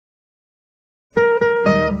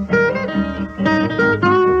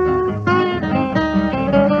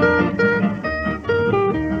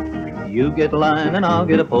You get a line and I'll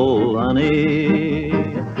get a pole, honey.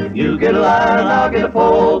 You get a line and I'll get a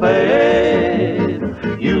pole, babe.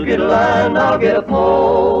 You get a line and I'll get a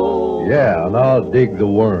pole. Yeah, and I'll dig the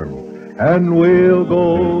worm. And we'll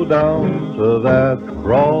go down to that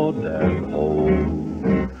crawdad hole.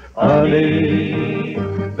 Honey,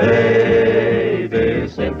 baby,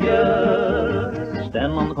 Cynthia,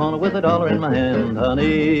 standing on the corner with $1 in my hand,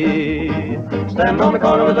 honey. Standing on the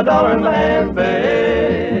corner with $1 in my hand,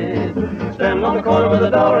 babe. Standing on the corner with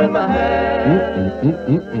 $1 in my hand.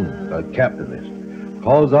 A capitalist,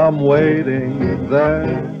 'cause I'm waiting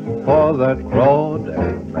there for that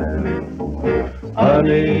crawdad man.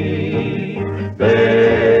 Honey,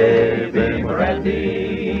 baby,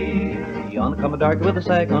 Brandy. Yonder come a darky with a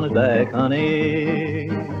sack on his back, honey.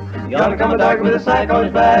 Yonder come a darky with a sack on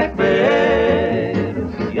his back, babe.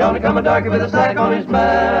 Yonder come a darky with a sack on his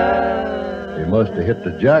back. He must have hit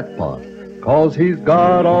the jackpot, 'cause he's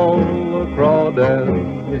got all the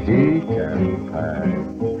crawdads he can pack.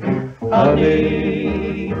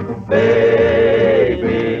 Honey,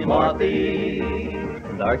 baby, Marthy.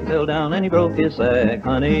 Darky fell down and he broke his sack,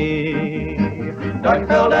 honey. Darky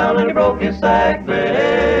fell down and he broke his sack,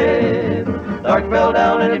 babe. Darky fell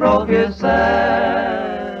down and he broke his sack.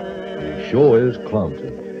 Sure is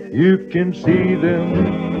clumsy. You can see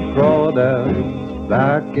them crawdads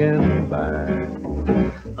back and back.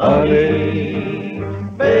 Honey,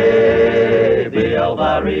 baby,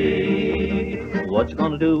 Elvira. What you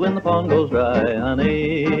gonna do when the pond goes dry,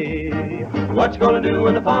 honey? What you gonna do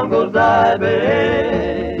when the pond goes dry,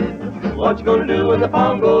 babe? What you gonna do when the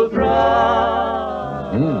pond goes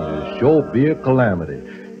dry? It'll sure be a calamity.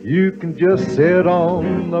 You can just sit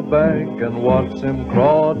on the bank and watch them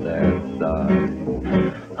crawdads die.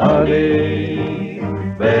 Honey,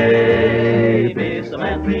 baby,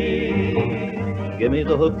 Samantha, give me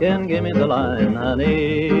the hook and give me the line,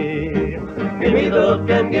 honey. give me the hook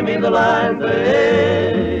and give me the line,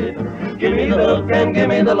 babe. Give me the hook and give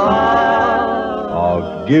me the line.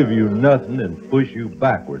 I'll give you nothing and push you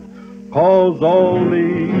backward, 'cause all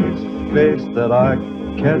these fish that I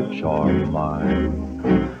catch are mine.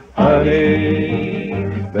 Honey,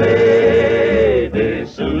 baby,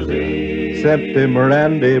 Susie. Septi,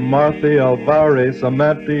 Miranda, Martha, Elvira,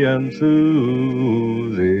 Samantha, and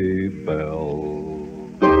Susie Bell.